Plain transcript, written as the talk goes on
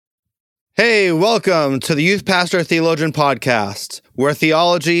Hey, welcome to the Youth Pastor Theologian Podcast, where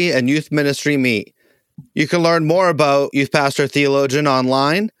theology and youth ministry meet. You can learn more about Youth Pastor Theologian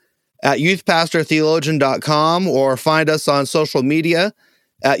online at youthpastortheologian.com or find us on social media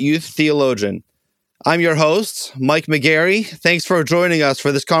at Youth Theologian. I'm your host, Mike McGarry. Thanks for joining us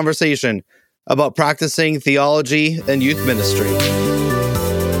for this conversation about practicing theology and youth ministry.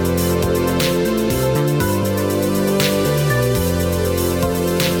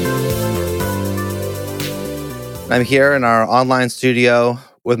 I'm here in our online studio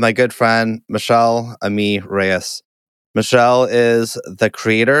with my good friend, Michelle Reyes. Michelle is the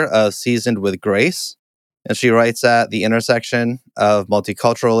creator of Seasoned with Grace, and she writes at the intersection of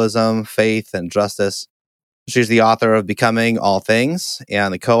multiculturalism, faith, and justice. She's the author of Becoming All Things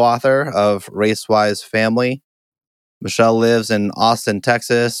and the co-author of Race-Wise Family. Michelle lives in Austin,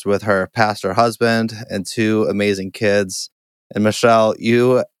 Texas with her pastor husband and two amazing kids. And Michelle,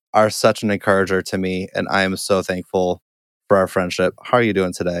 you are such an encourager to me, and I am so thankful for our friendship. How are you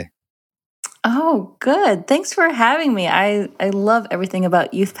doing today? Oh, good. Thanks for having me. I love everything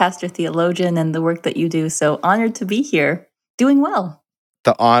about Youth Pastor Theologian and the work that you do. So honored to be here. Doing well.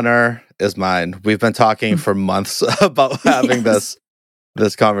 The honor is mine. We've been talking for months about having this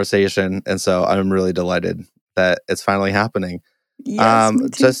conversation, and so I'm really delighted that it's finally happening. Yes, me too.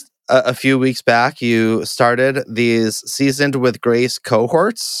 Just a few weeks back, you started these Seasoned with Grace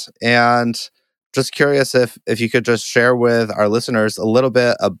cohorts, and just curious if you could just share with our listeners a little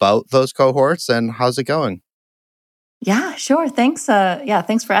bit about those cohorts and how's it going? Yeah, sure. Thanks.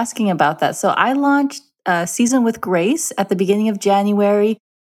 Thanks for asking about that. So I launched Season with Grace at the beginning of January,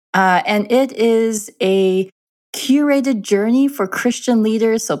 and it is a curated journey for Christian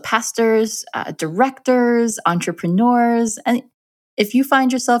leaders, so pastors, directors, entrepreneurs, and if you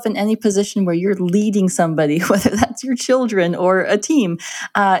find yourself in any position where you're leading somebody, whether that's your children or a team,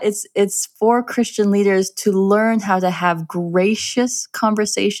 it's for Christian leaders to learn how to have gracious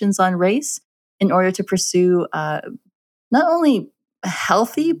conversations on race in order to pursue not only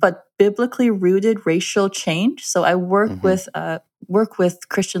healthy but biblically rooted racial change. So I work with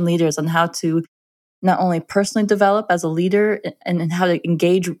Christian leaders on how to not only personally develop as a leader and how to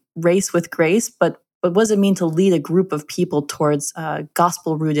engage race with grace, but what does it mean to lead a group of people towards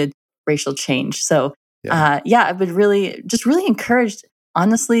gospel-rooted racial change? So, I've been really encouraged,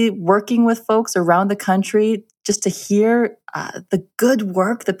 honestly, working with folks around the country just to hear the good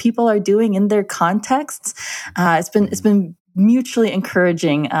work that people are doing in their contexts. It's been mutually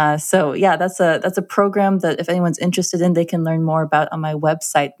encouraging. That's a program that if anyone's interested in, they can learn more about on my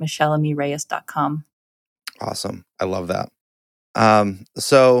website, michelleamireyes.com. Awesome. I love that.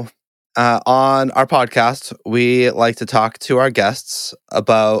 On our podcast, we like to talk to our guests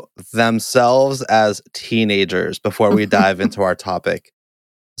about themselves as teenagers before we dive into our topic.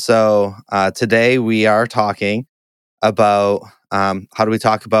 So today we are talking about how do we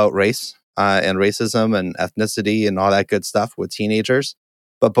talk about race and racism and ethnicity and all that good stuff with teenagers.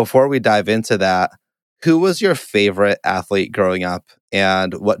 But before we dive into that, who was your favorite athlete growing up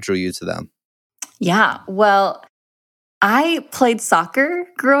and what drew you to them? Yeah, well, I played soccer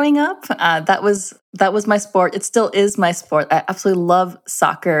growing up. That was my sport. It still is my sport. I absolutely love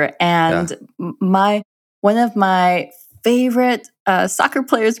soccer. And one of my favorite soccer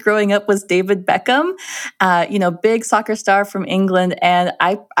players growing up was David Beckham. Big soccer star from England. And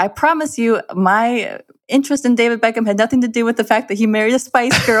I promise you, my interest in David Beckham had nothing to do with the fact that he married a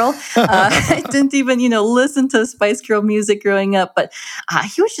Spice Girl. I didn't even, listen to Spice Girl music growing up. But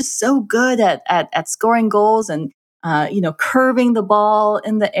he was just so good at scoring goals and curving the ball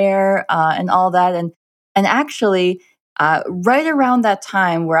in the air and all that. And actually, right around that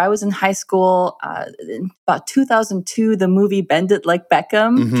time where I was in high school, in about 2002, the movie Bend It Like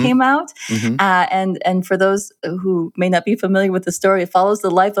Beckham came out. And for those who may not be familiar with the story, it follows the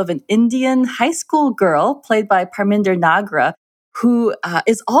life of an Indian high school girl played by Parminder Nagra, who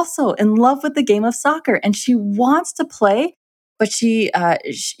is also in love with the game of soccer. And she wants to play, but she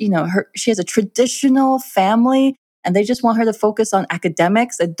has a traditional family and they just want her to focus on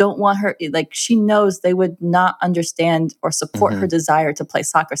academics. They don't want her, she knows they would not understand or support her desire to play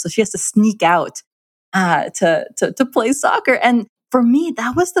soccer. So she has to sneak out to play soccer. And for me,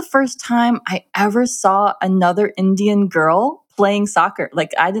 that was the first time I ever saw another Indian girl playing soccer.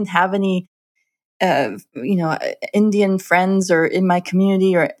 I didn't have any Indian friends or in my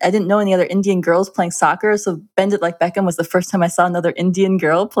community, or I didn't know any other Indian girls playing soccer. So Bend It Like Beckham was the first time I saw another Indian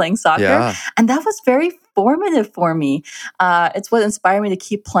girl playing soccer. Yeah. And that was very formative for me. It's what inspired me to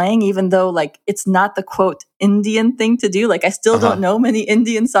keep playing, even though like it's not the quote Indian thing to do. Like I still don't know many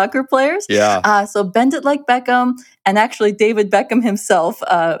Indian soccer players. Yeah. So Bend It Like Beckham, and actually David Beckham himself.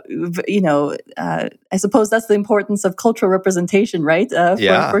 I suppose that's the importance of cultural representation, right?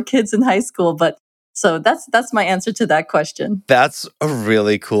 For kids in high school. But so that's my answer to that question. That's a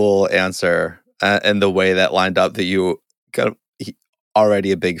really cool answer, and the way that lined up that you got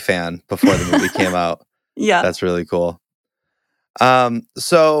already a big fan before the movie came out. Yeah, that's really cool.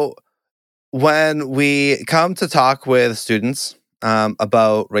 So when we come to talk with students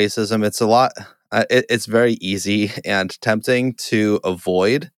about racism, it's a lot. It's very easy and tempting to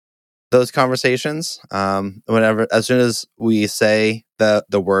avoid those conversations. As soon as we say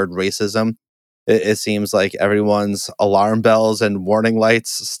the word racism, it seems like everyone's alarm bells and warning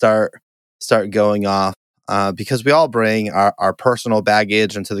lights start going off, because we all bring our personal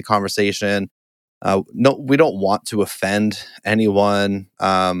baggage into the conversation. No, we don't want to offend anyone.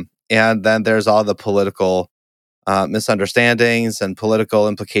 And then there's all the political misunderstandings and political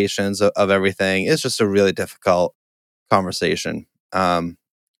implications of everything. It's just a really difficult conversation.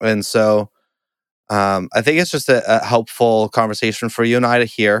 And so I think it's just a helpful conversation for you and I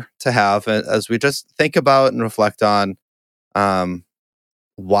to have as we just think about and reflect on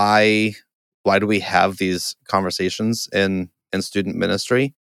why do we have these conversations in student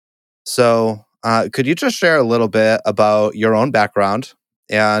ministry. So could you just share a little bit about your own background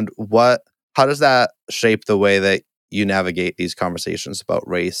and how does that shape the way that you navigate these conversations about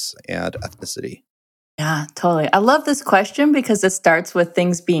race and ethnicity? Yeah, totally. I love this question because it starts with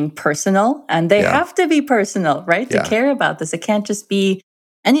things being personal, and they have to be personal, right? To care about this. It can't just be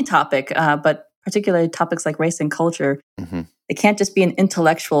any topic, but particularly topics like race and culture. Mm-hmm. It can't just be an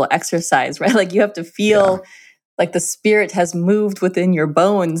intellectual exercise, right? Like you have to feel like the spirit has moved within your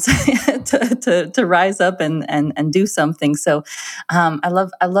bones to rise up and do something. So I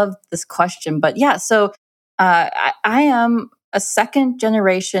love this question. But yeah, so I am a second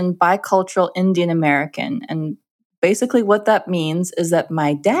generation bicultural Indian American. And basically what that means is that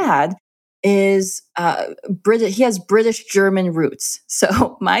my dad is British. He has British German roots.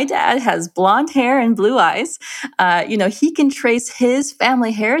 So my dad has blonde hair and blue eyes. He can trace his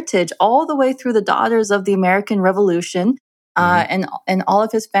family heritage all the way through the daughters of the American Revolution. And all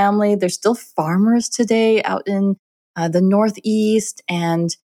of his family, they're still farmers today out in the Northeast.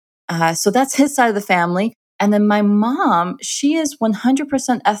 And so that's his side of the family. And then my mom, she is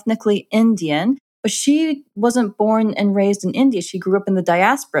 100% ethnically Indian, but she wasn't born and raised in India. She grew up in the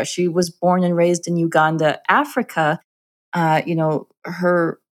diaspora. She was born and raised in Uganda, Africa.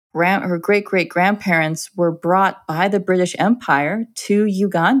 Her great-great-grandparents were brought by the British Empire to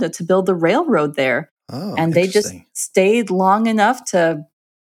Uganda to build the railroad there. Oh, and they just stayed long enough to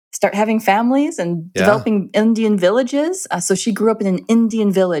start having families and developing Indian villages. So she grew up in an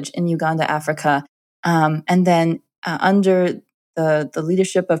Indian village in Uganda, Africa. And then under the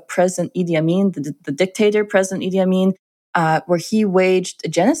leadership of President Idi Amin, the dictator President Idi Amin, where he waged a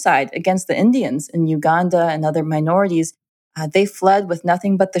genocide against the Indians in Uganda and other minorities, they fled with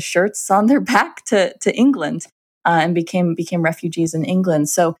nothing but the shirts on their back to England and became refugees in England.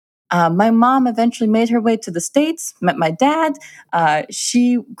 So my mom eventually made her way to the States, met my dad.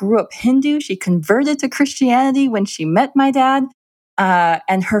 She grew up Hindu. She converted to Christianity when she met my dad.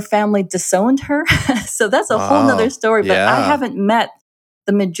 And her family disowned her. So that's a whole nother story. But I haven't met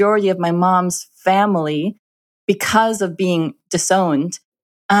the majority of my mom's family because of being disowned.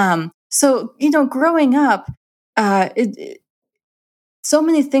 So, growing up, so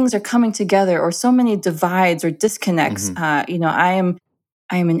many things are coming together, or so many divides or disconnects. I am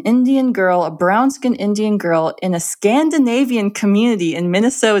an Indian girl, a brown-skinned Indian girl in a Scandinavian community in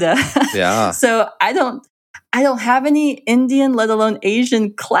Minnesota. Yeah. So I don't have any Indian, let alone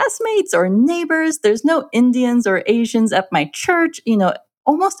Asian classmates or neighbors. There's no Indians or Asians at my church.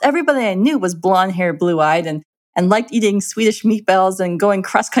 Almost everybody I knew was blonde hair, blue-eyed, and liked eating Swedish meatballs and going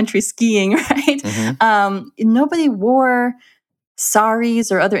cross-country skiing, right? Nobody wore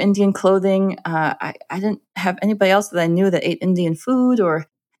saris or other Indian clothing. I didn't have anybody else that I knew that ate Indian food or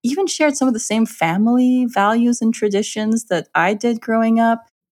even shared some of the same family values and traditions that I did growing up.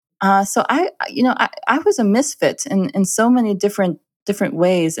 So I was a misfit in so many different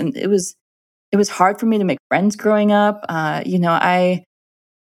ways, and it was hard for me to make friends growing up. I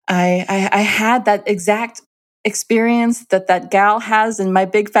had that exact experience that gal has in My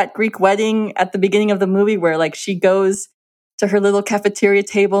Big Fat Greek Wedding at the beginning of the movie, where like she goes to her little cafeteria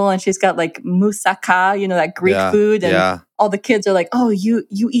table, and she's got like moussaka, that Greek food, and all the kids are like, "Oh, you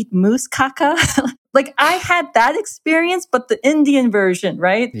eat moose caca?" Like I had that experience, but the Indian version,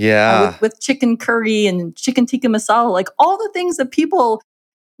 right? Yeah. With chicken curry and chicken tikka masala, like all the things that people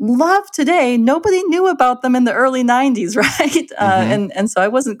love today, nobody knew about them in the early 90s, right? And so I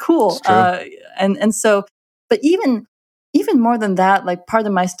wasn't cool. And so, but even more than that, like part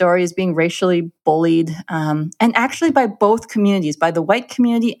of my story is being racially bullied, and actually by both communities, by the white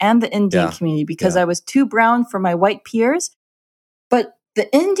community and the Indian community, because I was too brown for my white peers. But the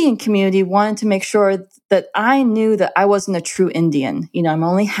Indian community wanted to make sure that I knew that I wasn't a true Indian. I'm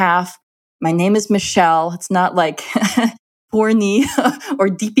only half. My name is Michelle. It's not like Purni or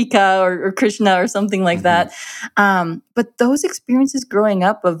Deepika or Krishna or something like that. But those experiences growing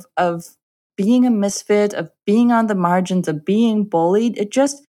up of being a misfit, of being on the margins, of being bullied,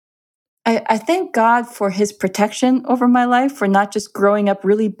 I thank God for his protection over my life, for not just growing up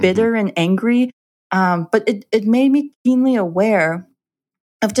really bitter and angry, but it made me keenly aware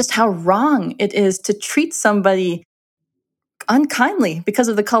of just how wrong it is to treat somebody unkindly because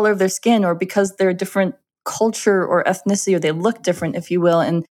of the color of their skin, or because they're a different culture or ethnicity, or they look different, if you will,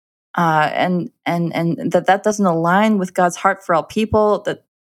 and that doesn't align with God's heart for all people.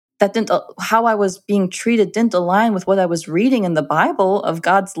 That didn't, how I was being treated didn't align with what I was reading in the Bible of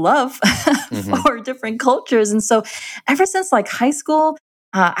God's love for different cultures. And so ever since like high school,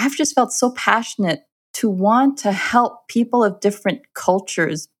 I've just felt so passionate to want to help people of different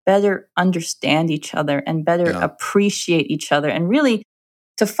cultures better understand each other and better appreciate each other, and really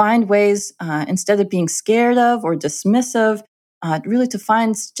to find ways, instead of being scared of or dismissive, really to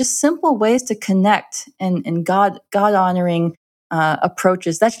find just simple ways to connect in God-honoring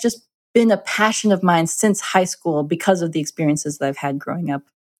approaches. That's just been a passion of mine since high school because of the experiences that I've had growing up.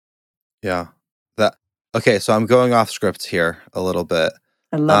 Yeah. Okay, so I'm going off script here a little bit.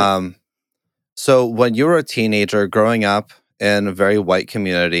 I love it. So when you were a teenager growing up in a very white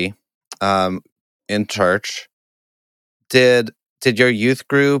community, in church, did your youth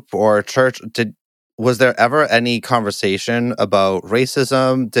group or church, was there ever any conversation about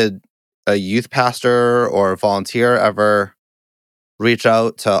racism? Did a youth pastor or volunteer ever reach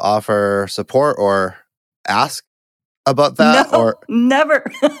out to offer support or ask about that? No, Or never.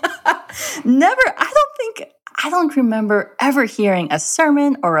 Never. I don't remember ever hearing a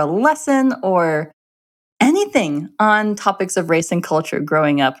sermon or a lesson or anything on topics of race and culture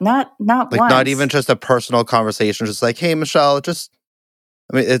growing up. Not like once. not even just a personal conversation, just like, "Hey, Michelle,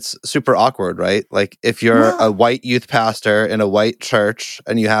 it's super awkward, right? Like if you're a white youth pastor in a white church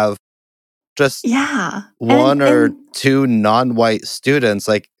and you have just one or two non-white students,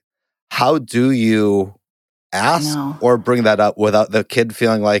 like how do you ask or bring that up without the kid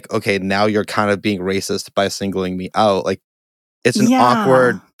feeling like, okay, now you're kind of being racist by singling me out? Like it's an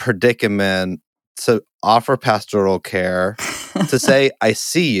awkward predicament to offer pastoral care, to say, I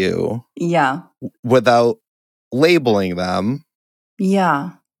see you, without labeling them.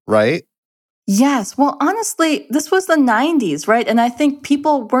 Yeah. Right? Yes. Well, honestly, this was the 90s, right? And I think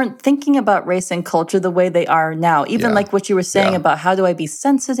people weren't thinking about race and culture the way they are now. Even like what you were saying about how do I be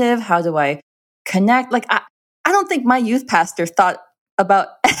sensitive? How do I connect? Like, I don't think my youth pastor thought about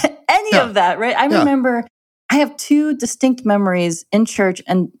any of that, right? I remember I have two distinct memories in church,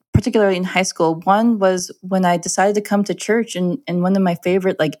 and particularly in high school. One was when I decided to come to church in one of my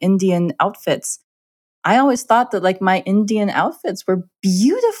favorite like Indian outfits. I always thought that like my Indian outfits were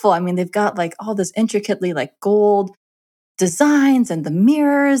beautiful. I mean, they've got like all this intricately like gold designs and the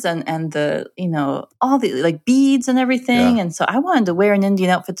mirrors and the, all the like beads and everything. And so I wanted to wear an Indian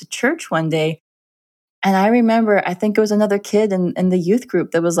outfit to church one day. And I remember, I think it was another kid in the youth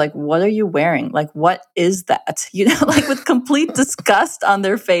group that was like, "What are you wearing? Like, what is that?" Like with complete disgust on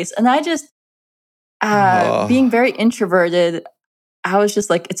their face. And I just, being very introverted, I was just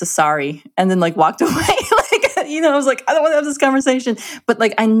like, "It's a sorry," and then like walked away. I was like, I don't want to have this conversation. But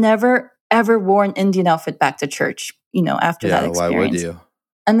like, I never ever wore an Indian outfit back to church, after that experience. Why would you?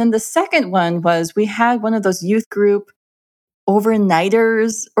 And then the second one was we had one of those youth group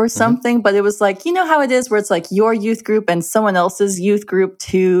overnighters or something, but it was like, you know how it is where it's like your youth group and someone else's youth group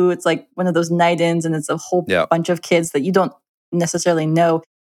too. It's like one of those night-ins, and it's a whole bunch of kids that you don't necessarily know.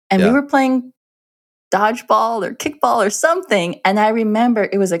 And we were playing dodgeball or kickball or something. And I remember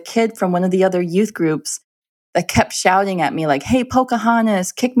it was a kid from one of the other youth groups that kept shouting at me like, "Hey,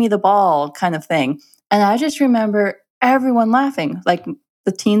 Pocahontas, kick me the ball," kind of thing. And I just remember everyone laughing, like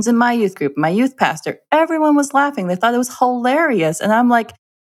the teens in my youth group, my youth pastor, everyone was laughing. They thought it was hilarious. And I'm like,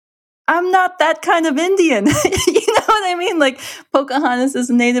 I'm not that kind of Indian. You know what I mean? Like Pocahontas is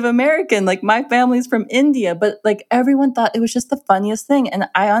Native American. Like my family's from India, but like everyone thought it was just the funniest thing. And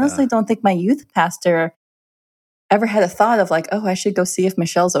I honestly don't think my youth pastor ever had a thought of like, oh, I should go see if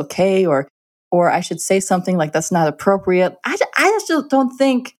Michelle's okay, or I should say something like that's not appropriate. I just don't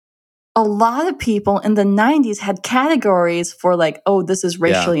think a lot of people in the 90s had categories for like, oh, this is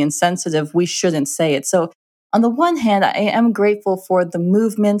racially insensitive, we shouldn't say it. So on the one hand, I am grateful for the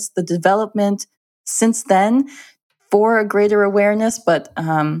movements, the development since then for a greater awareness. But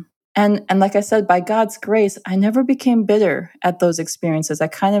and like I said, by God's grace, I never became bitter at those experiences. I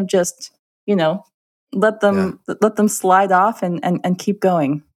kind of just, let them slide off and keep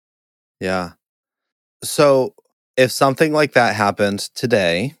going. Yeah. So if something like that happened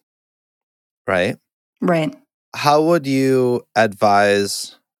today, right? Right. How would you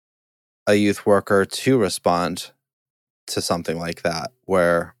advise a youth worker to respond to something like that?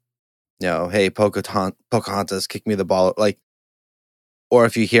 Where, hey, Pocahontas, kick me the ball. Like, or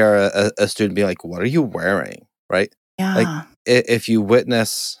if you hear a student be like, what are you wearing? Right? Yeah. Like, if you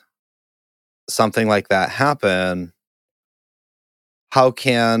witness something like that happen, how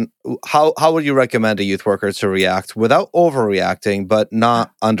would you recommend a youth worker to react without overreacting, but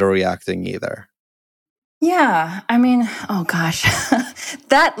not underreacting either? Yeah. I mean, oh gosh,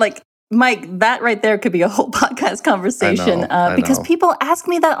 that like, Mike, that right there could be a whole podcast conversation because people ask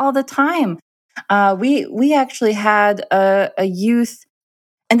me that all the time. We actually had a youth,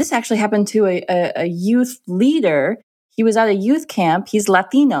 and this actually happened to a youth leader. He was at a youth camp. He's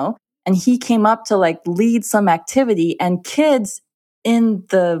Latino, and he came up to like lead some activity, and kids in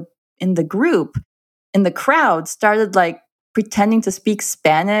the group, in the crowd, started like pretending to speak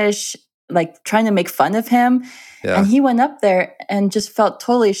Spanish, like trying to make fun of him. Yeah. And he went up there and just felt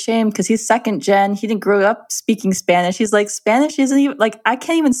totally ashamed because he's second gen. He didn't grow up speaking Spanish. He's like, Spanish isn't even like, I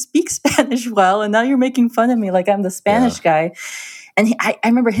can't even speak Spanish well. And now you're making fun of me like I'm the Spanish guy. And I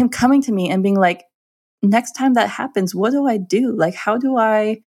remember him coming to me and being like, next time that happens, what do I do? Like, how do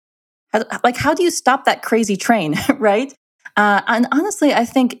you stop that crazy train? Right. And honestly, I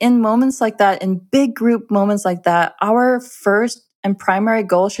think in moments like that, in big group moments like that, our first and primary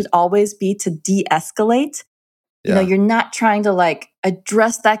goal should always be to de-escalate. Yeah. You're not trying to like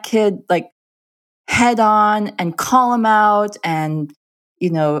address that kid like head on and call him out and,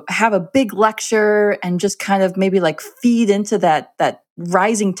 have a big lecture and just kind of maybe like feed into that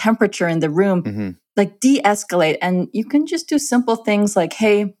rising temperature in the room. Mm-hmm. Like de-escalate. And you can just do simple things like,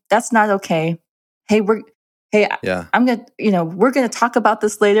 hey, that's not okay. Hey, we're going to talk about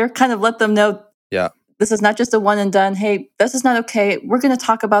this later. Kind of let them know, this is not just a one and done. Hey, this is not okay. We're going to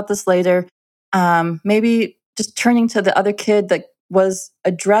talk about this later. Maybe just turning to the other kid that was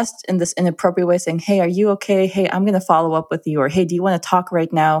addressed in this inappropriate way, saying, hey, are you okay? Hey, I'm going to follow up with you. Or, hey, do you want to talk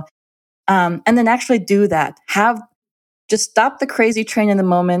right now? And then actually do that. Just stop the crazy train in the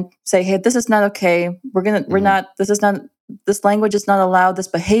moment. Say, hey, this is not okay. This language is not allowed. This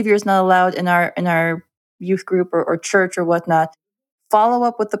behavior is not allowed in our youth group or church or whatnot. Follow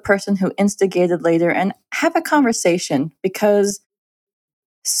up with the person who instigated later and have a conversation, because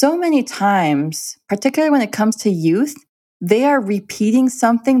so many times, particularly when it comes to youth, they are repeating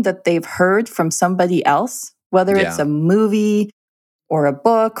something that they've heard from somebody else, whether it's a movie or a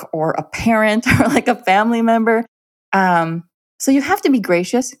book or a parent or like a family member. So you have to be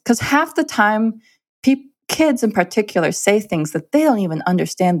gracious, because half the time, kids in particular say things that they don't even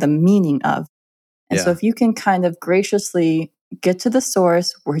understand the meaning of. And so if you can kind of graciously get to the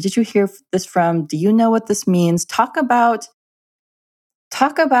source, where did you hear this from? Do you know what this means? Talk about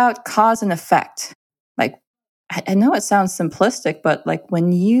cause and effect. Like, I know it sounds simplistic, but like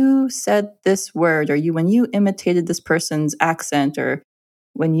when you said this word, or when you imitated this person's accent, or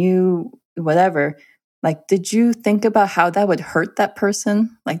when you whatever, like, did you think about how that would hurt that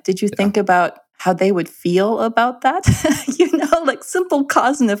person? Like, did you think about how they would feel about that? Like simple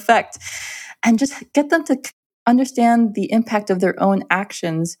cause and effect, and just get them to understand the impact of their own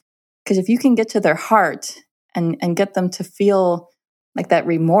actions. Because if you can get to their heart and get them to feel like that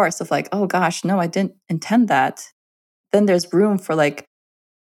remorse of like, oh gosh, no, I didn't intend that, then there's room for like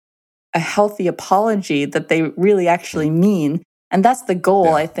a healthy apology that they really actually mean. And that's the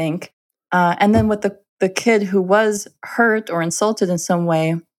goal, I think. And then with the kid who was hurt or insulted in some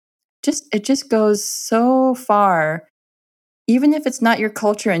way, it just goes so far. Even if it's not your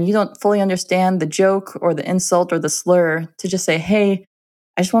culture and you don't fully understand the joke or the insult or the slur, to just say, hey,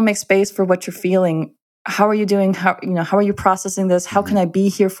 I just want to make space for what you're feeling. How are you doing? How are you processing this? How can I be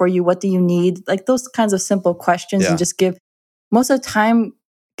here for you? What do you need? Like those kinds of simple questions, and just give. Most of the time,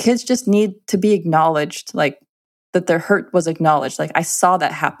 kids just need to be acknowledged. Like, that their hurt was acknowledged. Like, I saw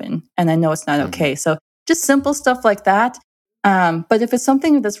that happen and I know it's not okay. So just simple stuff like that. But if it's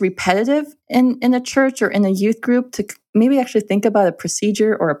something that's repetitive in a church or in a youth group, to maybe actually think about a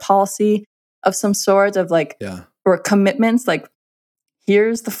procedure or a policy of some sort of like, or commitments, like,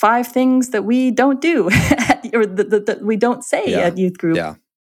 here's the 5 things that we don't do or that we don't say at youth group.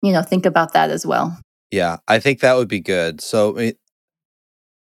 Think about that as well. Yeah, I think that would be good. So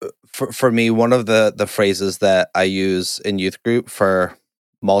for me, one of the phrases that I use in youth group for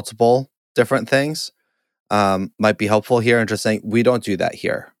multiple different things might be helpful here, and just saying, we don't do that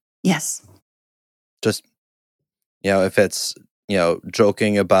here. Yes. Just, if it's,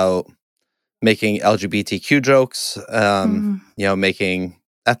 joking about making LGBTQ jokes, making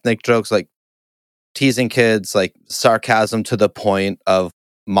ethnic jokes, like teasing kids, like sarcasm to the point of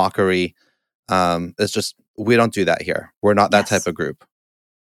mockery. It's just, we don't do that here. We're not that type of group.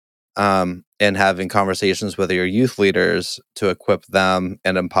 And having conversations with your youth leaders to equip them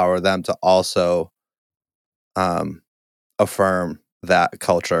and empower them to also affirm that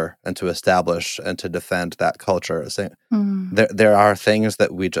culture and to establish and to defend that culture. Saying, there are things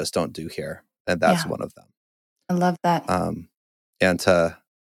that we just don't do here, and that's one of them. I love that. And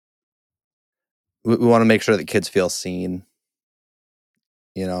we want to make sure that kids feel seen,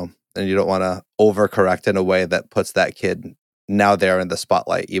 and you don't want to overcorrect in a way that puts that kid, now they're in the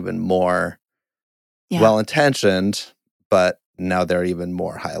spotlight, even more well-intentioned, but now they're even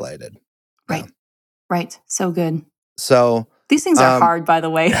more highlighted. Right. So good. So these things are hard, by the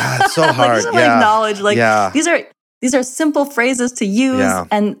way. Yeah, it's so hard. Like, acknowledge, these are simple phrases to use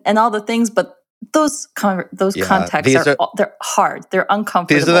and all the things, but those contexts they're hard. They're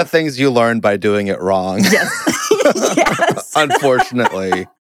uncomfortable. These are the things you learn by doing it wrong. Yes. Unfortunately.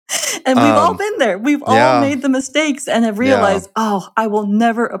 And we've all been there. We've all made the mistakes and have realized, I will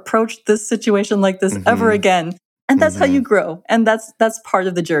never approach this situation like this ever again. And that's how you grow. And that's part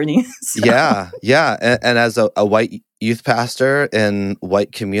of the journey. So. Yeah. And as a white youth pastor in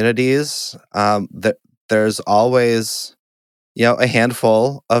white communities, there's always, a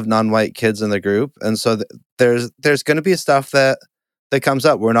handful of non-white kids in the group. And so there's going to be stuff that comes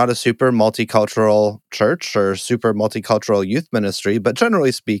up. We're not a super multicultural church or super multicultural youth ministry, but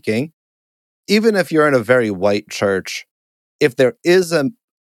generally speaking, even if you're in a very white church, if there is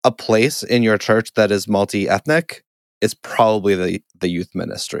a place in your church that is multi-ethnic, it's probably the youth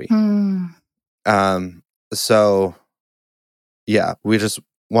ministry. So yeah, we just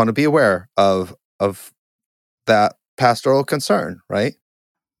want to be aware of that pastoral concern, right?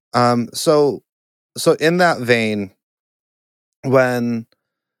 So in that vein, when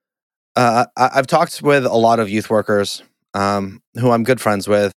I've talked with a lot of youth workers who I'm good friends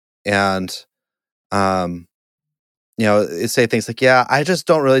with, and say things like, I just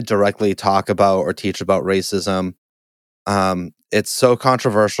don't really directly talk about or teach about racism. It's so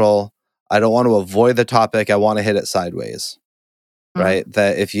controversial. I don't want to avoid the topic. I want to hit it sideways, right?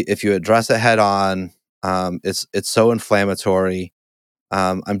 That if you address it head on, it's so inflammatory.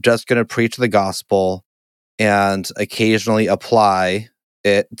 I'm just going to preach the gospel and occasionally apply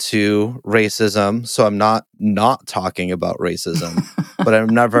it to racism. So I'm not talking about racism, but I'm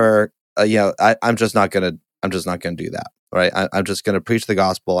never, I'm just not going to do that, right? I'm just going to preach the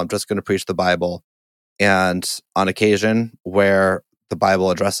gospel. I'm just going to preach the Bible. And on occasion where the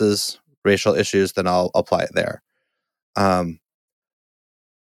Bible addresses racial issues, then I'll apply it there.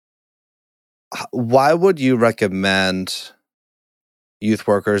 Why would you recommend youth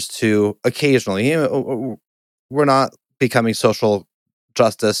workers to occasionally, we're not becoming social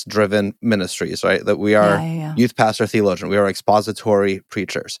justice driven ministries, right? That we are youth pastor theologian. We are expository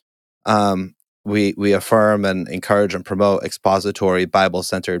preachers. We affirm and encourage and promote expository,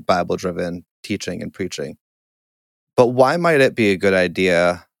 Bible-centered, Bible-driven teaching and preaching. But why might it be a good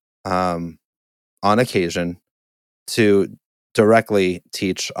idea, on occasion, to directly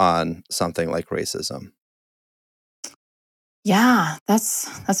teach on something like racism? Yeah,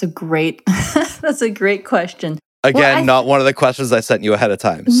 that's a great that's a great question. Again, not one of the questions I sent you ahead of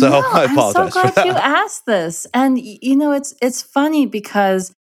time, so no, I apologize. I'm so glad you asked this, and it's funny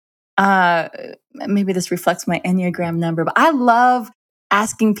because maybe this reflects my Enneagram number, but I love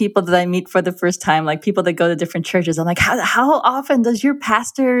asking people that I meet for the first time, like people that go to different churches. I'm like, how often does your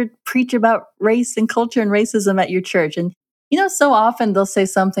pastor preach about race and culture and racism at your church? And so often they'll say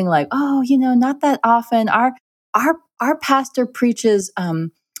something like, "Oh, not that often. Our pastor preaches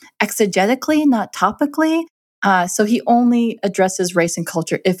exegetically, not topically. So he only addresses race and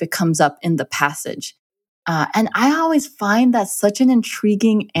culture if it comes up in the passage." And I always find that such an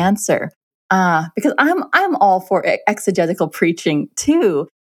intriguing answer because I'm all for exegetical preaching too.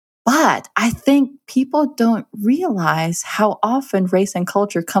 But I think people don't realize how often race and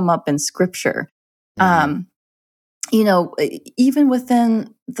culture come up in scripture. Mhm. Even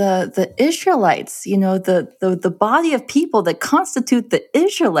within the Israelites, the body of people that constitute the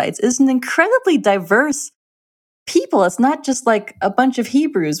Israelites is an incredibly diverse people. It's not just like a bunch of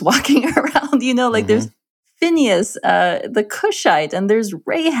Hebrews walking around, like there's Mhm. Phineas, the Cushite, and there's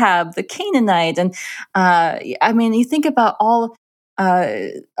Rahab, the Canaanite. And you think about all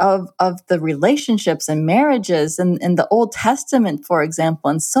of the relationships and marriages in the Old Testament, for example,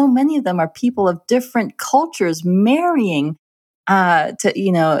 and so many of them are people of different cultures marrying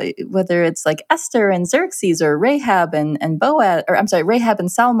whether it's like Esther and Xerxes or Rahab and Boaz, or I'm sorry, Rahab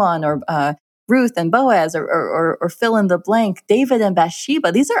and Salmon, or Ruth and Boaz, or fill in the blank, David and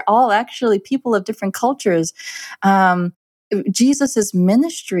Bathsheba. These are all actually people of different cultures. Um, Jesus's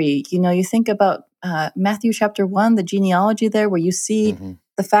ministry, you think about Matthew chapter 1, the genealogy there, where you see Mhm.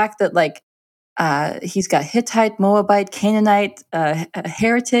 the fact that he's got Hittite, Moabite, Canaanite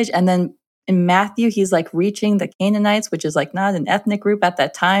heritage, and then in Matthew, he's like reaching the Canaanites, which is like not an ethnic group at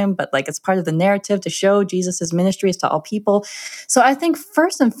that time, but like it's part of the narrative to show Jesus's ministry is to all people. So I think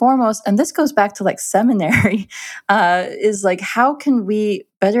first and foremost, and this goes back to like seminary, is like how can we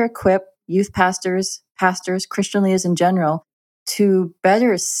better equip youth pastors, Christian leaders in general, to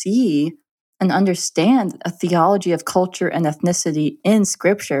better see and understand a theology of culture and ethnicity in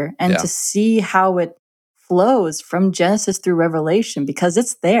scripture, and to see how it flows from Genesis through Revelation, because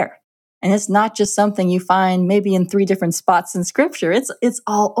it's there. And it's not just something you find maybe in 3 different spots in scripture. It's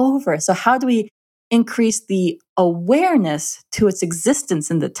all over. So how do we increase the awareness to its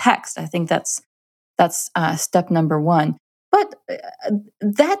existence in the text? I think that's step number 1. But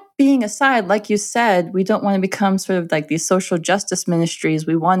that being aside, like you said, we don't want to become sort of like these social justice ministries.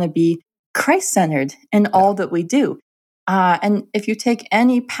 We want to be Christ-centered in all that we do. And if you take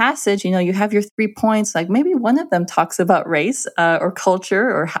any passage, you have your 3 points, like maybe one of them talks about race or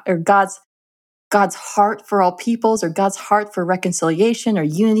culture or God's heart for all peoples, or God's heart for reconciliation or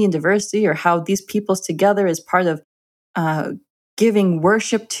unity and diversity, or how these peoples together is part of giving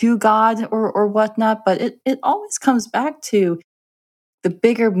worship to God or whatnot. But it always comes back to the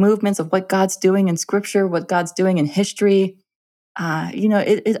bigger movements of what God's doing in scripture, what God's doing in history.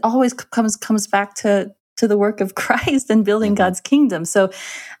 It always comes back to the work of Christ and building Mhm. God's kingdom. So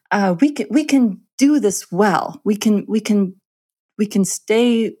we can do this well. We can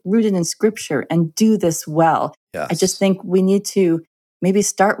stay rooted in scripture and do this well. I just Yes. think we need to maybe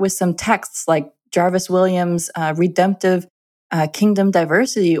start with some texts like Jarvis Williams' Redemptive Kingdom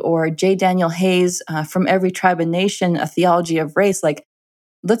Diversity, or J. Daniel Hayes' From Every Tribe and Nation, A Theology of Race. Like,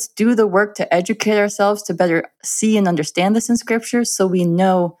 let's do the work to educate ourselves to better see and understand this in scripture, so we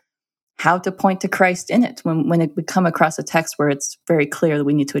know how to point to Christ in it when we come across a text where it's very clear that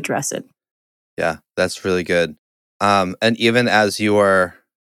we need to address it. Yeah, that's really good. And even as you are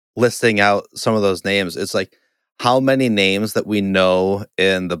listing out some of those names, it's like how many names that we know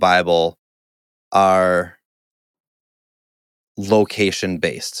in the Bible are location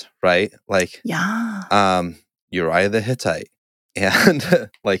based, right? Like Yeah. Uriah the Hittite and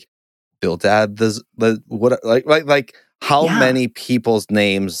like Bildad the what like how Yeah. many people's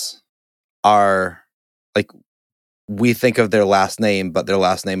names are like we think of their last name, but their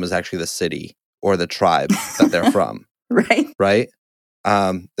last name is actually the city or the tribe that they're from, Right. right?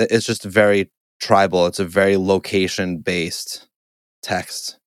 It's just very tribal. It's a very location based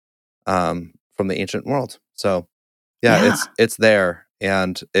text from the ancient world. So yeah, Yeah. it's there.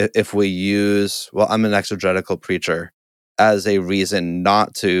 And if we use, well, I'm an exegetical preacher, as a reason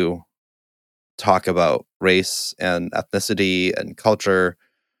not to talk about race and ethnicity and culture,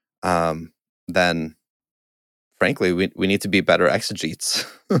 then frankly, we need to be better exegetes.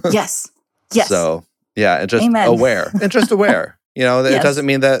 Yes. Yes. So yeah, and just Amen. aware, and just aware. It Yes. doesn't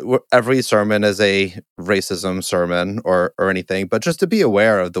mean that every sermon is a racism sermon or anything, but just to be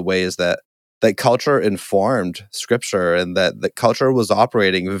aware of the ways that culture informed scripture, and that culture was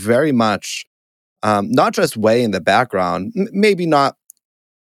operating very much, not just way in the background, maybe not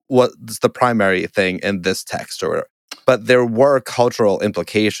what's the primary thing in this text, but there were cultural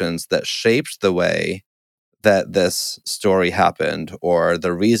implications that shaped the way that this story happened, or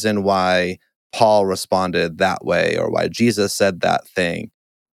the reason why Paul responded that way, or why Jesus said that thing.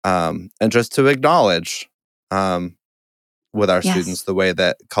 And just to acknowledge with our students Yes. the way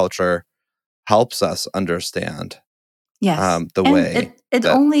that culture helps us understand Yes. the And way it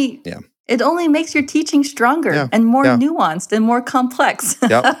that, only yeah, it only makes your teaching stronger yeah, and more yeah, nuanced and more complex.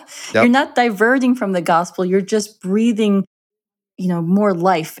 yep, You're yep, not diverting from the gospel. You're just breathing, more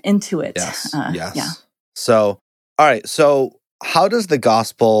life into it. yes, Yeah. yes. So, all right. So how does the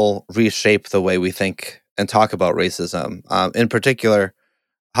gospel reshape the way we think and talk about racism? In particular,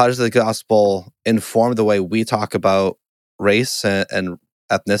 how does the gospel inform the way we talk about race and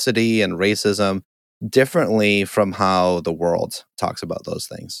ethnicity and racism differently from how the world talks about those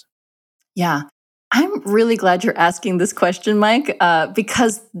things? Yeah. I'm really glad you're asking this question, Mike,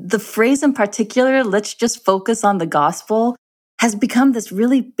 because the phrase in particular, let's just focus on the gospel, has become this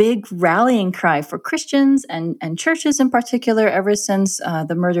really big rallying cry for Christians and churches in particular ever since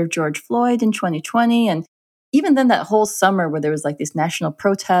the murder of George Floyd in 2020. And even then, that whole summer where there was like these national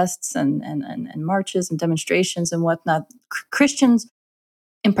protests and marches and demonstrations and whatnot, Christians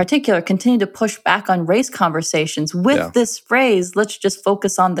in particular continue to push back on race conversations with this phrase, let's just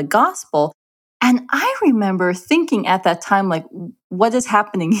focus on the gospel. And I remember thinking at that time, like, what is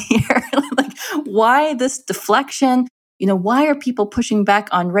happening here? Like, why this deflection? Why are people pushing back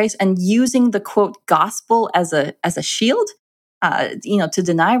on race and using the quote gospel as a shield, to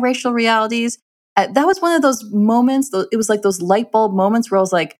deny racial realities? That was one of those moments. It was like those light bulb moments where I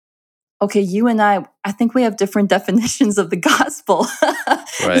was like, okay, you and I think we have different definitions of the gospel.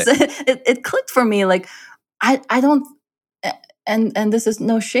 Right. It clicked for me. Like, I don't, and this is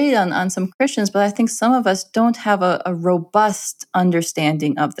no shade on some Christians, but I think some of us don't have a robust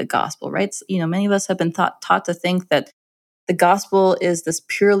understanding of the gospel, right? So, many of us have been taught to think that the gospel is this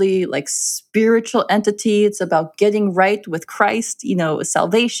purely like spiritual entity. It's about getting right with Christ,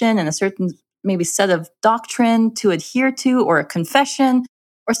 salvation and a certain maybe set of doctrine to adhere to, or a confession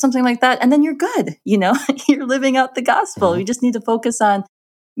or something like that. And then you're good, you're living out the gospel. Mm-hmm. You just need to focus on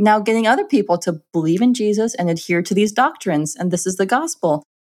now getting other people to believe in Jesus and adhere to these doctrines. And this is the gospel.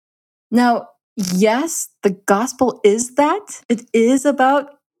 Now, yes, the gospel is that. It is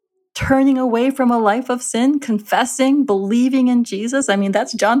about turning away from a life of sin, confessing, believing in Jesus. I mean,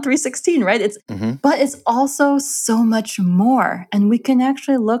 that's John 3:16, right? But it's also so much more. And we can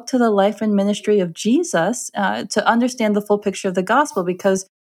actually look to the life and ministry of Jesus to understand the full picture of the gospel, because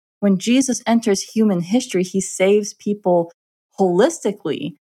when Jesus enters human history, he saves people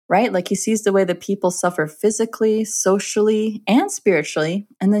holistically, right? Like, he sees the way that people suffer physically, socially, and spiritually.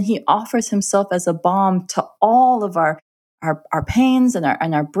 And then he offers himself as a balm to all of our pains and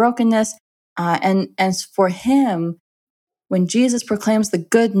our brokenness. And for him, when Jesus proclaims the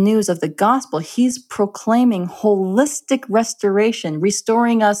good news of the gospel, he's proclaiming holistic restoration,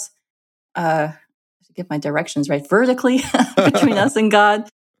 restoring us, to get my directions right, vertically between us and God,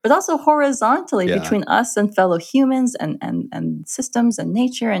 but also horizontally between us and fellow humans and systems and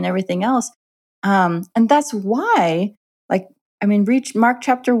nature and everything else. And that's why, reach Mark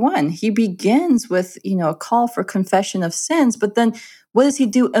chapter 1. He begins with, a call for confession of sins, but then what does he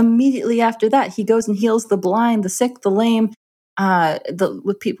do immediately after that? He goes and heals the blind, the sick, the lame,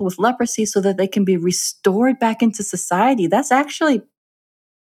 with people with leprosy, so that they can be restored back into society. That's actually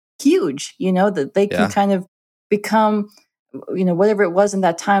huge, that they can kind of become, whatever it was in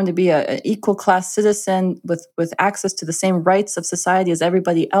that time, to be an equal class citizen with access to the same rights of society as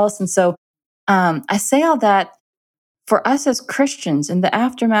everybody else. And so I say all that for us as Christians, in the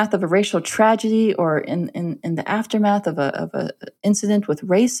aftermath of a racial tragedy, or in the aftermath of a incident with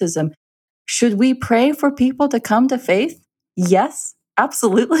racism, should we pray for people to come to faith? Yes,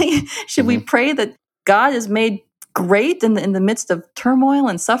 absolutely. Should we pray that God is made great in the midst of turmoil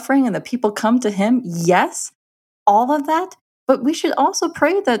and suffering, and that people come to him? Yes, all of that. But we should also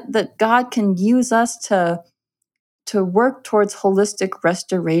pray that God can use us to work towards holistic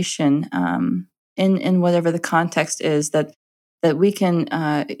restoration, in whatever the context is, that we can,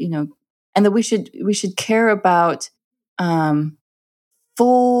 and that we should care about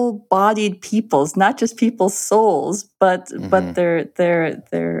full-bodied peoples, not just people's souls, but their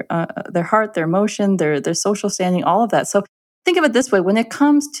heart, their emotion, their social standing, all of that. So think of it this way: when it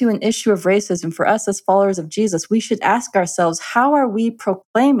comes to an issue of racism, for us as followers of Jesus, we should ask ourselves, how are we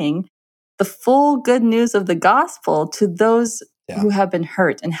proclaiming the full good news of the gospel to those who have been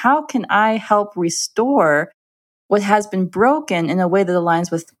hurt? And how can I help restore what has been broken in a way that aligns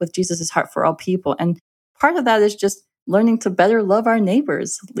with Jesus' heart for all people? And part of that is just learning to better love our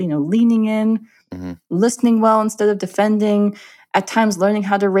neighbors, leaning in, listening well instead of defending, at times learning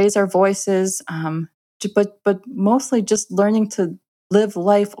how to raise our voices, but mostly just learning to live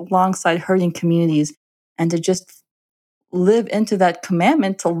life alongside hurting communities, and to just live into that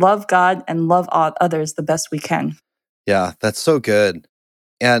commandment to love God and love others the best we can. Yeah, that's so good.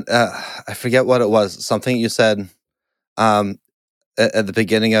 And I forget what it was, something you said at the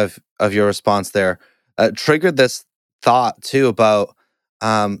beginning of your response there triggered this thought too about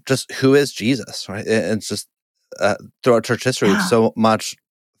just who is Jesus, right? It's just throughout church history, so much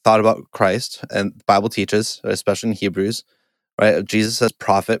thought about Christ, and the Bible teaches, especially in Hebrews, right? Jesus as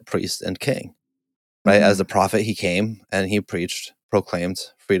prophet, priest, and king, right? As a prophet, he came and he preached, proclaimed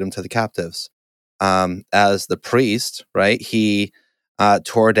freedom to the captives. As the priest, right, he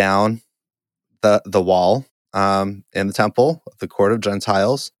tore down the wall in the temple, the court of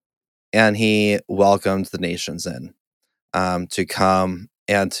Gentiles, and he welcomed the nations in to come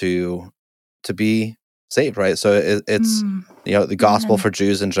and to be saved, right? So it's the gospel for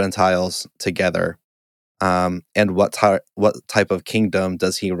Jews and Gentiles together. And what type of kingdom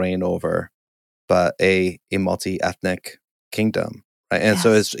does he reign over? But a multi-ethnic kingdom, right? And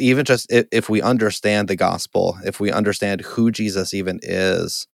so it's even just if we understand the gospel, if we understand who Jesus even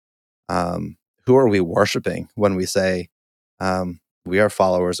is, who are we worshiping when we say we are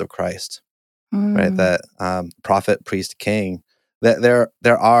followers of Christ, right? That prophet, priest, king. That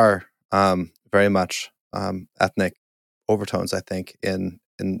there are very much ethnic overtones, I think, in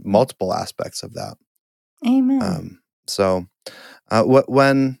multiple aspects of that. Amen. So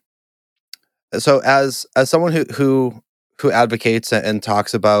as someone who advocates and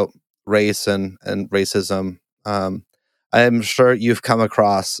talks about race and racism, I'm sure you've come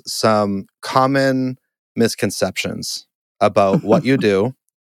across some common misconceptions about what you do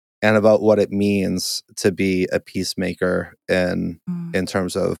and about what it means to be a peacemaker in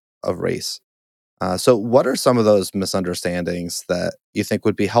terms of race. So what are some of those misunderstandings that you think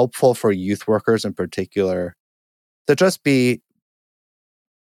would be helpful for youth workers in particular to just be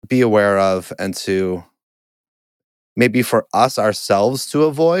aware of, and to maybe for us ourselves to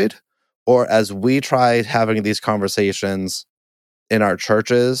avoid, or as we try having these conversations in our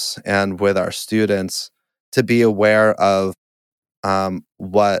churches and with our students, to be aware of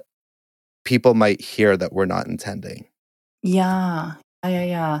what people might hear that we're not intending? Yeah.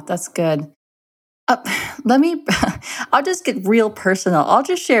 That's good. I'll just get real personal. I'll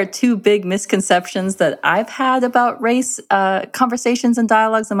just share two big misconceptions that I've had about race conversations and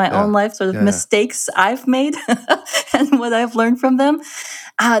dialogues in my own life, sort of mistakes I've made and what I've learned from them.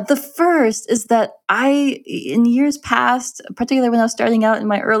 The first is that in years past, particularly when I was starting out in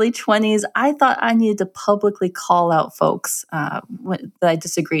my early 20s, I thought I needed to publicly call out folks that I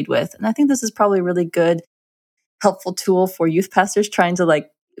disagreed with. And I think this is probably a really good, helpful tool for youth pastors trying to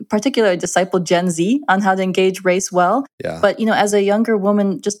particularly disciple Gen Z on how to engage race well. Yeah. But, as a younger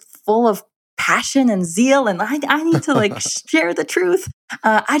woman, just full of passion and zeal, and I need to share the truth.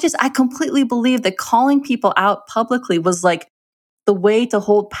 I completely believe that calling people out publicly was the way to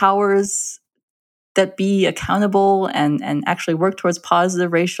hold powers that be accountable and actually work towards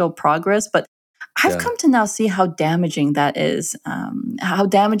positive racial progress. But I've come to now see how damaging that is, how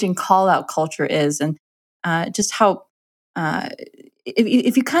damaging call out culture is, and just how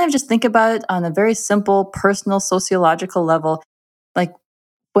if you kind of just think about it on a very simple personal sociological level,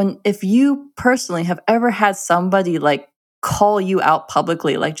 if you personally have ever had somebody call you out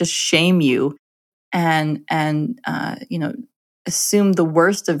publicly, just shame you and assume the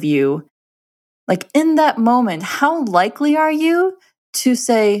worst of you, in that moment, how likely are you to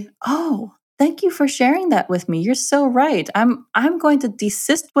say, "Oh, thank you for sharing that with me. You're so right. I'm going to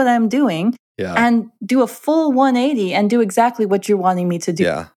desist what I'm doing and do a full 180 and do exactly what you're wanting me to do."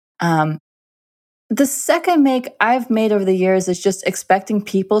 Yeah. The second make I've made over the years is just expecting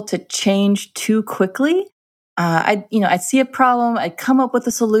people to change too quickly. I'd see a problem, I'd come up with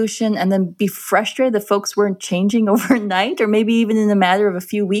a solution, and then be frustrated that folks weren't changing overnight, or maybe even in a matter of a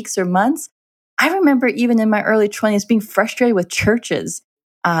few weeks or months. I remember even in my early 20s being frustrated with churches.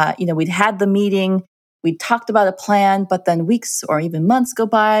 We'd had the meeting, we'd talked about a plan, but then weeks or even months go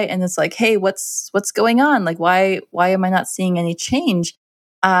by, and it's like, hey, what's going on? Why am I not seeing any change?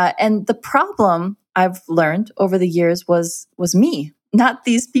 And the problem I've learned over the years was me, not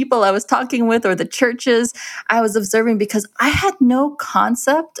these people I was talking with or the churches I was observing, because I had no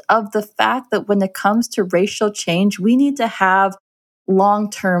concept of the fact that when it comes to racial change, we need to have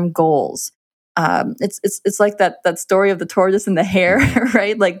long-term goals. It's like that story of the tortoise and the hare,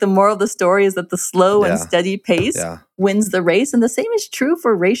 right? The moral of the story is that the slow and steady pace wins the race. And the same is true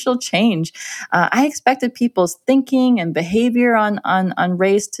for racial change. I expected people's thinking and behavior on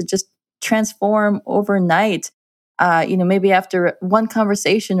race to just transform overnight. Maybe after one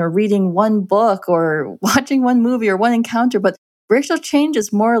conversation or reading one book or watching one movie or one encounter, but racial change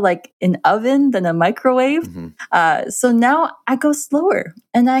is more like an oven than a microwave. So now I go slower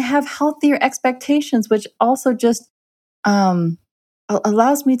and I have healthier expectations, which also just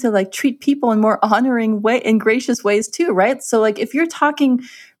allows me to treat people in more honoring way and gracious ways too, right? So if you're talking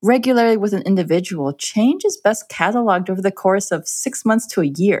regularly with an individual, change is best cataloged over the course of 6 months to a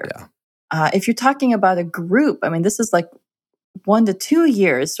year. If you're talking about a group, this is 1 to 2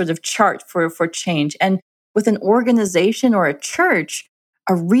 years sort of chart for change. And with an organization or a church,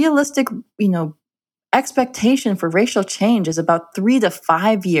 a realistic, expectation for racial change is about 3 to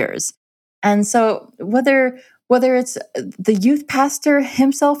 5 years. And so whether it's the youth pastor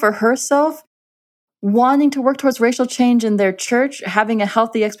himself or herself wanting to work towards racial change in their church, having a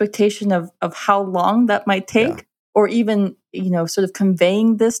healthy expectation of how long that might take, or even, sort of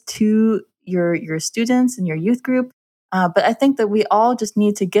conveying this to your students and your youth group. But I think that we all just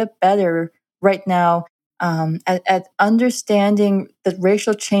need to get better right now at understanding that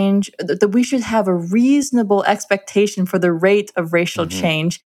racial change, that we should have a reasonable expectation for the rate of racial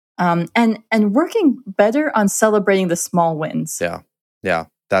change, and working better on celebrating the small wins. Yeah,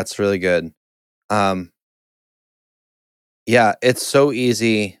 that's really good. It's so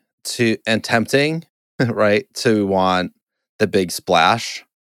easy and tempting, right, to want the big splash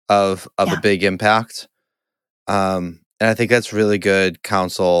of a big impact. And I think that's really good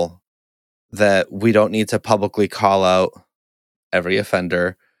counsel, that we don't need to publicly call out every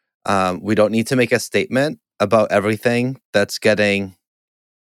offender. We don't need to make a statement about everything that's getting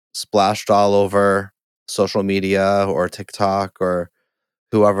splashed all over social media or TikTok or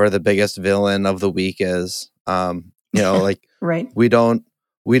whoever the biggest villain of the week is. Right. We don't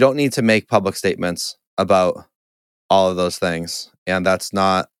need to make public statements about all of those things, and that's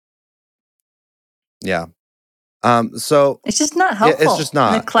not. So it's just not helpful. It's just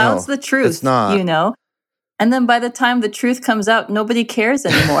not. And it clouds the truth. It's not. And then by the time the truth comes out, nobody cares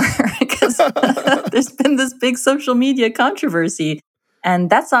anymore because there's been this big social media controversy, and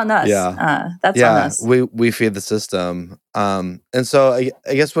that's on us. That's on us. We feed the system. And so I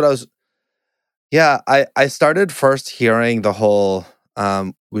guess what I was. I started first hearing the whole,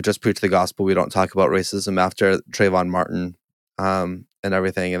 we just preach the gospel, we don't talk about racism after Trayvon Martin, and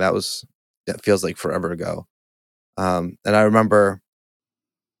everything. And it feels like forever ago. And I remember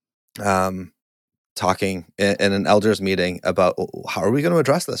talking in an elders meeting about, how are we going to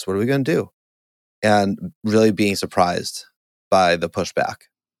address this? What are we going to do? And really being surprised by the pushback,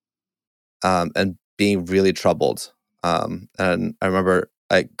 and being really troubled. And I remember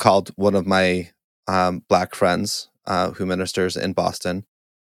I called one of my Black friends who ministers in Boston.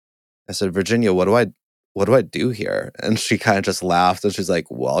 I said, Virginia, what do I do here? And she kind of just laughed, and she's like,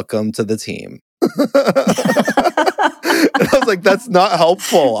 welcome to the team. And I was like, that's not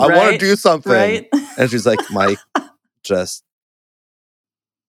helpful. I want to do something. Right. And she's like, Mike, just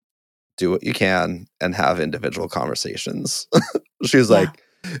do what you can and have individual conversations. She was like,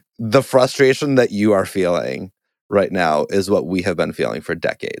 the frustration that you are feeling right now is what we have been feeling for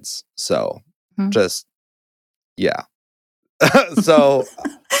decades. So just, so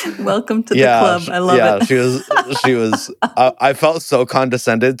welcome to the club. I love it. She was, I felt so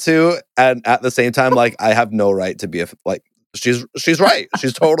condescended to, and at the same time, like, I have no right to be she's right.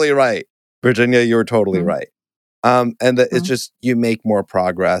 She's totally right. Virginia, you're totally right. And it's just, you make more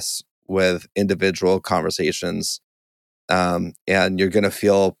progress with individual conversations. And you're going to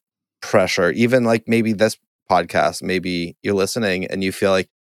feel pressure, even like maybe this podcast, maybe you're listening and you feel like,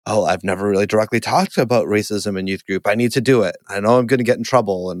 oh, I've never really directly talked about racism in youth group. I need to do it. I know I'm going to get in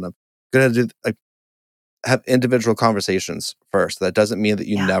trouble, and I'm going to have individual conversations first. That doesn't mean that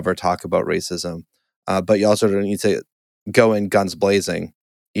you never talk about racism, but you also don't need to go in guns blazing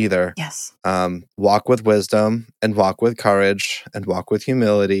either. Yes. Walk with wisdom and walk with courage and walk with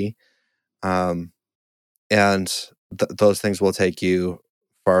humility. And those things will take you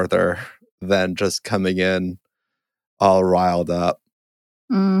farther than just coming in all riled up.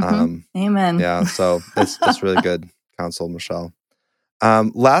 Amen. Yeah, so it's really good counsel, Michelle.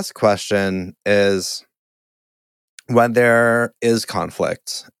 Last question is, when there is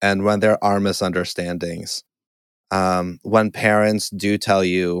conflict and when there are misunderstandings, when parents do tell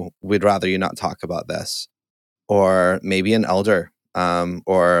you, we'd rather you not talk about this, or maybe an elder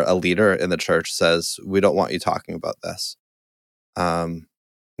or a leader in the church says, we don't want you talking about this.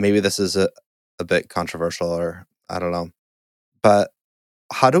 Maybe this is a bit controversial, or I don't know, but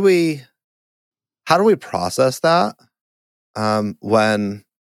how do we process that when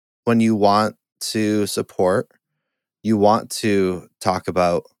you want to support, you want to talk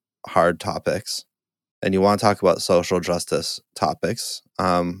about hard topics, and you want to talk about social justice topics,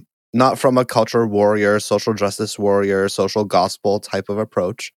 not from a culture warrior, social justice warrior, social gospel type of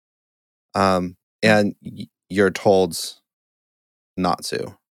approach, and you're told not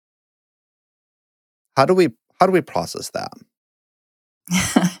to. How do we process that?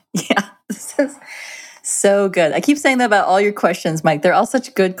 Yeah, this is so good. I keep saying that about all your questions, Mike. They're all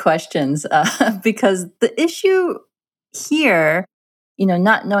such good questions, because the issue here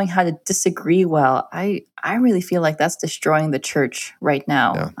not knowing how to disagree well, I really feel like that's destroying the church right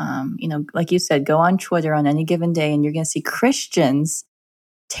now. Like you said, go on Twitter on any given day and you're going to see Christians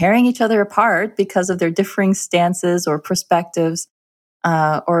tearing each other apart because of their differing stances or perspectives,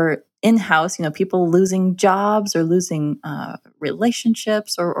 or in-house, people losing jobs or losing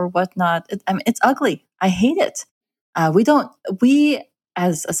relationships or whatnot. It's ugly. I hate it. We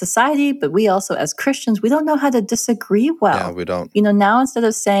as a society, but we also as Christians, we don't know how to disagree well. Yeah, we don't. Now instead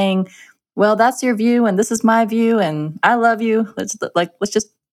of saying, well, that's your view and this is my view and I love you, let's just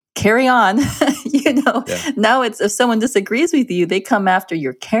carry on. Now it's, if someone disagrees with you, they come after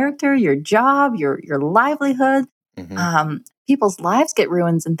your character, your job, your livelihood. People's lives get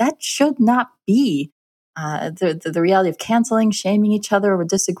ruined, and that should not be. The reality of canceling, shaming each other over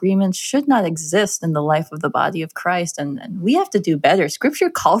disagreements should not exist in the life of the body of Christ. And we have to do better. Scripture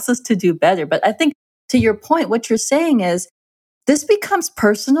calls us to do better. But I think, to your point, what you're saying is this becomes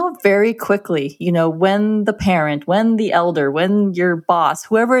personal very quickly. When the parent, when the elder, when your boss,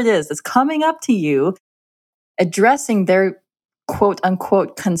 whoever it is coming up to you, addressing their quote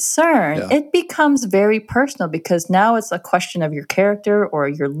unquote concern, it becomes very personal because now it's a question of your character or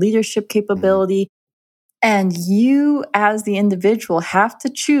your leadership capability. And you, as the individual, have to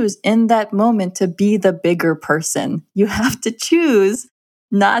choose in that moment to be the bigger person. You have to choose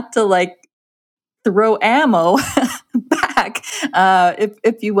not to throw ammo back,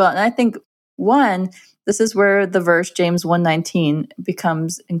 if you will. And I think, this is where the verse James 1:19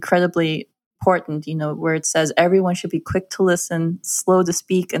 becomes incredibly important, where it says everyone should be quick to listen, slow to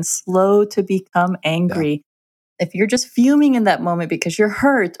speak, and slow to become angry. Yeah. If you're just fuming in that moment because you're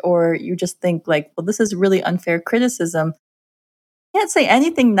hurt or you just think well, this is really unfair criticism, you can't say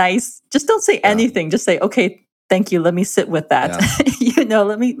anything nice. Just don't say anything. Just say, okay, thank you. Let me sit with that. Yeah.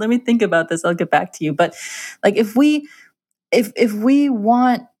 Let me think about this. I'll get back to you. But if we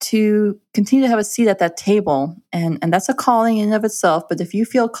want to continue to have a seat at that table, and that's a calling in and of itself, but if you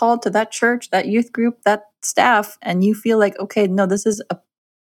feel called to that church, that youth group, that staff, and you feel okay, no, this is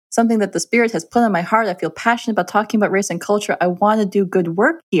something that the Spirit has put on my heart, I feel passionate about talking about race and culture, I want to do good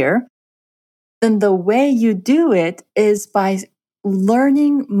work here, then the way you do it is by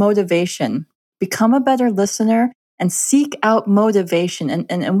learning motivation. Become a better listener and seek out motivation.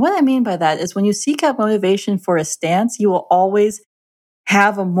 And what I mean by that is when you seek out motivation for a stance, you will always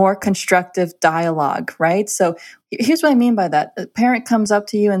have a more constructive dialogue, right? So here's what I mean by that. A parent comes up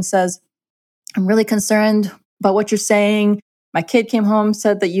to you and says, I'm really concerned about what you're saying. My kid came home,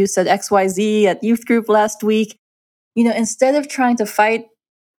 said that you said XYZ at youth group last week. Instead of trying to fight,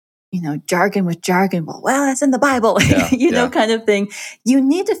 jargon with jargon, well, that's in the Bible, kind of thing. You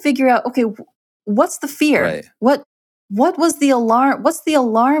need to figure out, okay, what's the fear? Right. What was the alarm? What's the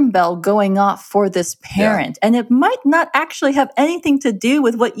alarm bell going off for this parent? Yeah. And it might not actually have anything to do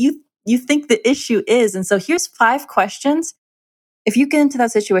with what you think the issue is. And so here's 5 questions. If you get into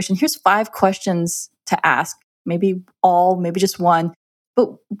that situation, here's 5 questions to ask. Maybe all, maybe just one.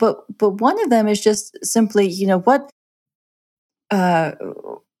 But one of them is just simply, why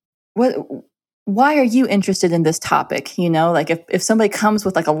are you interested in this topic? If somebody comes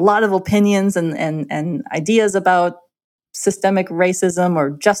with a lot of opinions and ideas about systemic racism or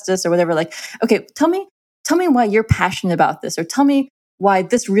justice or whatever, okay, tell me why you're passionate about this, or tell me why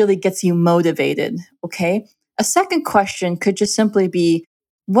this really gets you motivated. Okay. A second question could just simply be,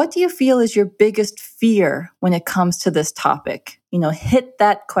 what do you feel is your biggest fear when it comes to this topic? Hit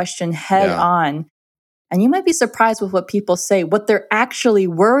that question head on. And you might be surprised with what people say, what they're actually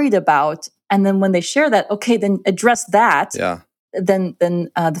worried about. And then when they share that, okay, then address that. Yeah. Then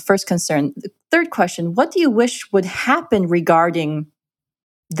the first concern. The third question, what do you wish would happen regarding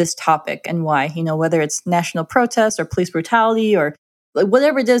this topic and why? Whether it's national protests or police brutality or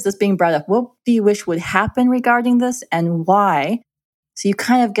whatever it is that's being brought up, what do you wish would happen regarding this and why? So you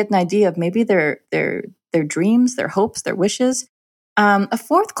kind of get an idea of maybe their dreams, their hopes, their wishes. A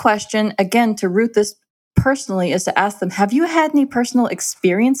fourth question, again, to root this personally, is to ask them, have you had any personal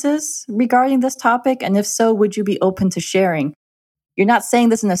experiences regarding this topic? And if so, would you be open to sharing? You're not saying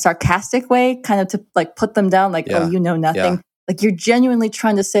this in a sarcastic way, kind of to put them down, oh, you know nothing. Yeah. You're genuinely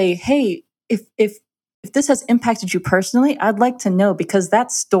trying to say, hey, if this has impacted you personally, I'd like to know, because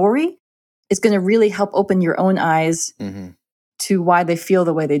that story is going to really help open your own eyes to why they feel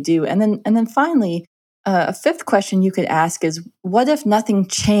the way they do. And then finally, a fifth question you could ask is, what if nothing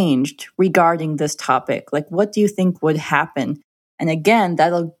changed regarding this topic? What do you think would happen? And again,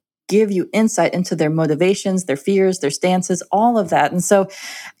 that'll give you insight into their motivations, their fears, their stances, all of that. And so,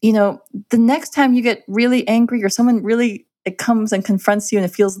 the next time you get really angry or someone really comes and confronts you and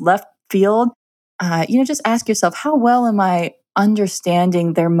it feels left field, just ask yourself, how well am I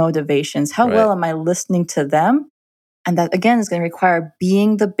understanding their motivations. How well am I listening to them? And that, again, is going to require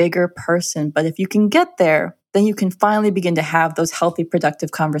being the bigger person. But if you can get there, then you can finally begin to have those healthy,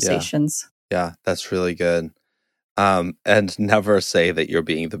 productive conversations. Yeah, that's really good. And never say that you're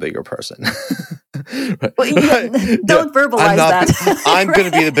being the bigger person. Well, don't verbalize that. I'm going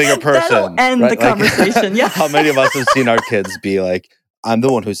to be the bigger person. That'll end the conversation. Yeah. How many of us have seen our kids be like, "I'm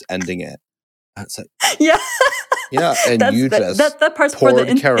the one who's ending it." And it's like, yeah, and that part's for the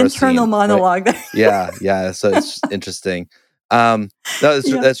internal monologue. Right? Yeah. So it's interesting.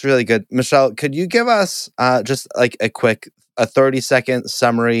 That's really good. Michelle, could you give us just like a 30-second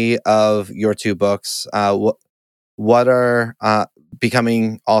summary of your two books? What are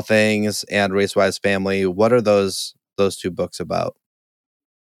Becoming All Things and Race-Wise Family? What are those two books about?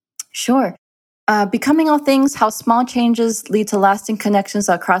 Sure. Becoming All Things, How Small Changes Lead to Lasting Connections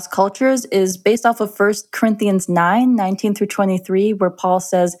Across Cultures is based off of 1 Corinthians 9:19 through 23, where Paul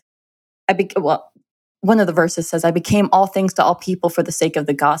says, one of the verses says, I became all things to all people for the sake of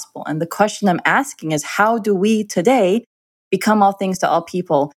the gospel. And the question I'm asking is, how do we today become all things to all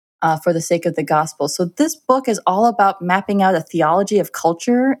people for the sake of the gospel? So this book is all about mapping out a theology of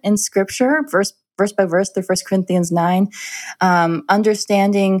culture in Scripture, verse by verse through 1 Corinthians 9,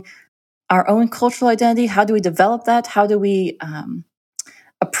 understanding our own cultural identity. How do we develop that? How do we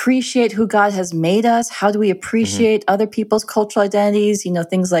appreciate who God has made us? How do we appreciate other people's cultural identities?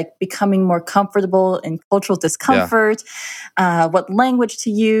 Things like becoming more comfortable in cultural discomfort, what language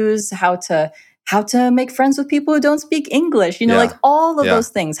to use, how to make friends with people who don't speak English, like all of those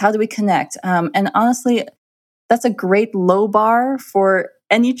things. How do we connect? And honestly, that's a great low bar for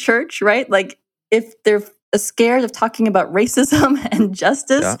any church, right? Like if they're scared of talking about racism and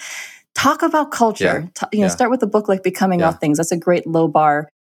justice, talk about culture. Start with a book like Becoming All Things. That's a great low bar.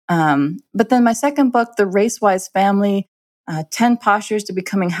 But then my second book, The Race-Wise Family, 10 Postures to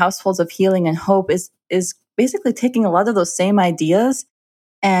Becoming Households of Healing and Hope, is basically taking a lot of those same ideas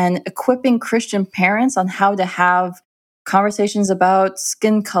and equipping Christian parents on how to have conversations about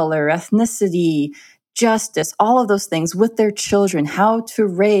skin color, ethnicity, justice, all of those things with their children, how to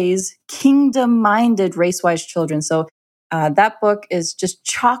raise kingdom-minded race-wise children. So that book is just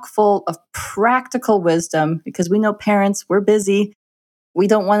chock full of practical wisdom because we know parents, we're busy. We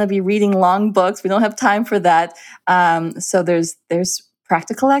don't want to be reading long books. We don't have time for that. So there's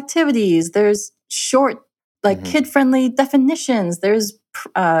practical activities. There's short, kid-friendly definitions. There's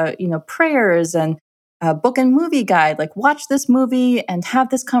prayers and book and movie guide. Like watch this movie and have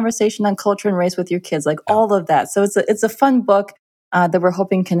this conversation on culture and race with your kids. Like all of that. So it's a fun book that we're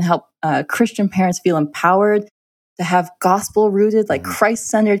hoping can help Christian parents feel empowered to have gospel-rooted,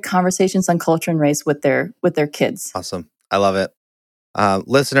 Christ-centered conversations on culture and race with their kids. Awesome. I love it.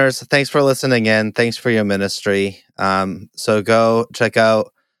 Listeners, thanks for listening in. Thanks for your ministry. So go check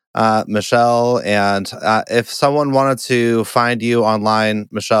out Michelle. And if someone wanted to find you online,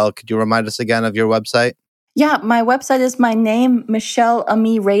 Michelle, could you remind us again of your website? Yeah, my website is my name,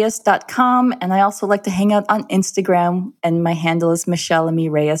 michelleamireyes.com. And I also like to hang out on Instagram, and my handle is Michelle Ami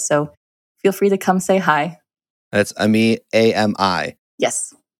Reyes. So feel free to come say hi. It's Ami, A-M-I.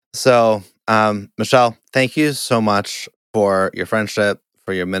 Yes. So, Michelle, thank you so much for your friendship,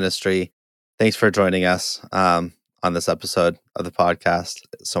 for your ministry. Thanks for joining us on this episode of the podcast.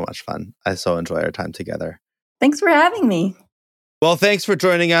 It's so much fun. I so enjoy our time together. Thanks for having me. Well, thanks for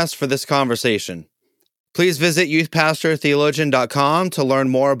joining us for this conversation. Please visit youthpastortheologian.com to learn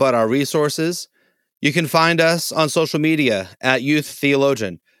more about our resources. You can find us on social media at Youth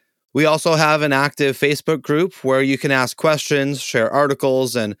Theologian. We also have an active Facebook group where you can ask questions, share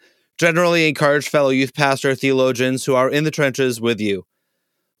articles, and generally encourage fellow youth pastor theologians who are in the trenches with you.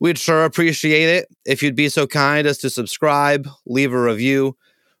 We'd sure appreciate it if you'd be so kind as to subscribe, leave a review,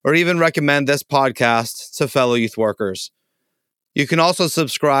 or even recommend this podcast to fellow youth workers. You can also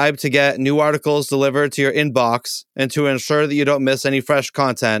subscribe to get new articles delivered to your inbox and to ensure that you don't miss any fresh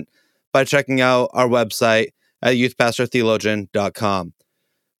content by checking out our website at youthpastortheologian.com.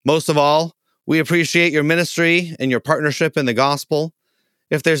 Most of all, we appreciate your ministry and your partnership in the gospel.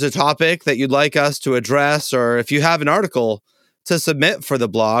 If there's a topic that you'd like us to address, or if you have an article to submit for the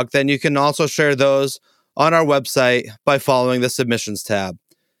blog, then you can also share those on our website by following the submissions tab.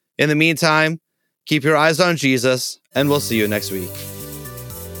 In the meantime, keep your eyes on Jesus, and we'll see you next week.